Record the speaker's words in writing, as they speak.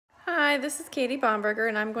Hi, this is Katie Bomberger,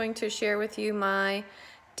 and I'm going to share with you my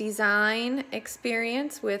design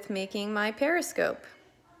experience with making my Periscope.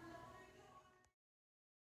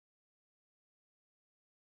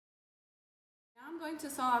 Now I'm going to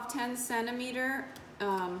saw off 10 centimeter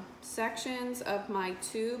sections of my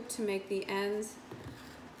tube to make the ends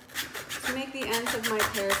of my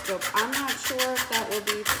Periscope. I'm not sure if that will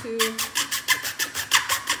be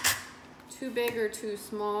too big or too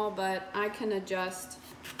small, but I can adjust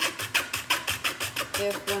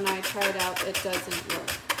if when I try it out it doesn't work.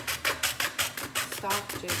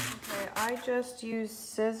 Stop, Jason. Okay, I just use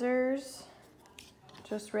scissors,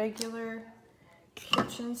 just regular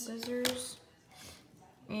kitchen scissors,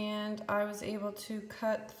 and I was able to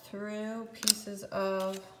cut through pieces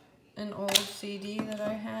of an old CD that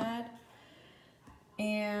I had,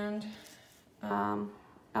 and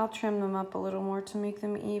I'll trim them up a little more to make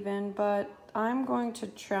them even, but I'm going to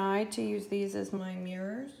try to use these as my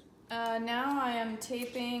mirrors. Now I am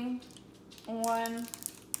taping on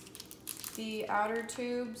the outer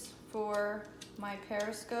tubes for my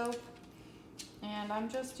Periscope, and I'm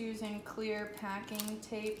just using clear packing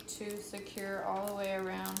tape to secure all the way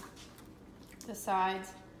around the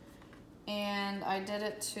sides, and I did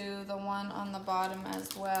it to the one on the bottom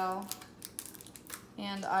as well,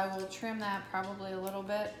 and I will trim that probably a little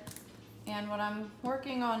bit. And what I'm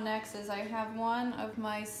working on next is I have one of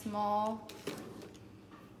my small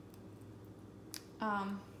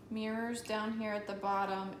mirrors down here at the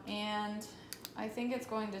bottom, and I think it's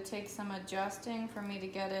going to take some adjusting for me to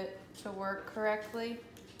get it to work correctly.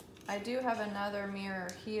 I do have another mirror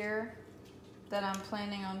here that I'm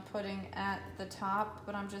planning on putting at the top,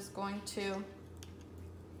 but I'm just going to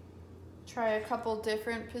try a couple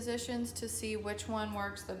different positions to see which one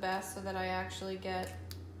works the best so that I actually get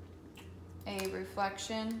a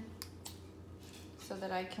reflection so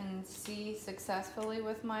that I can see successfully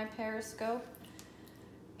with my Periscope,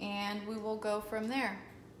 and we will go from there.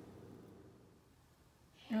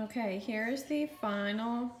 Okay, here is the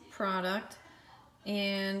final product,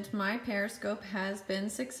 and my Periscope has been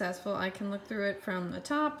successful. I can look through it from the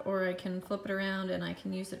top, or I can flip it around and I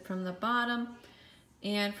can use it from the bottom,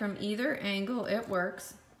 and from either angle it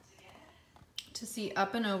works to see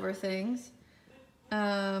up and over things.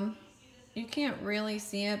 You can't really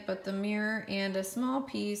see it, but the mirror and a small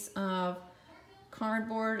piece of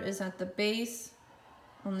cardboard is at the base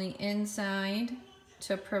on the inside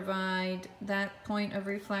to provide that point of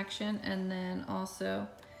reflection, and then also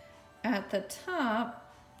at the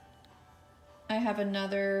top I have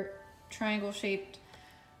another triangle shaped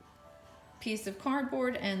piece of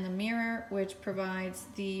cardboard and the mirror, which provides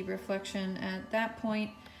the reflection at that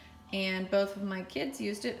point. And both of my kids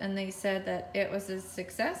used it and they said that it was a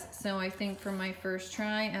success, so I think for my first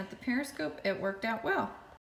try at the Periscope it worked out well.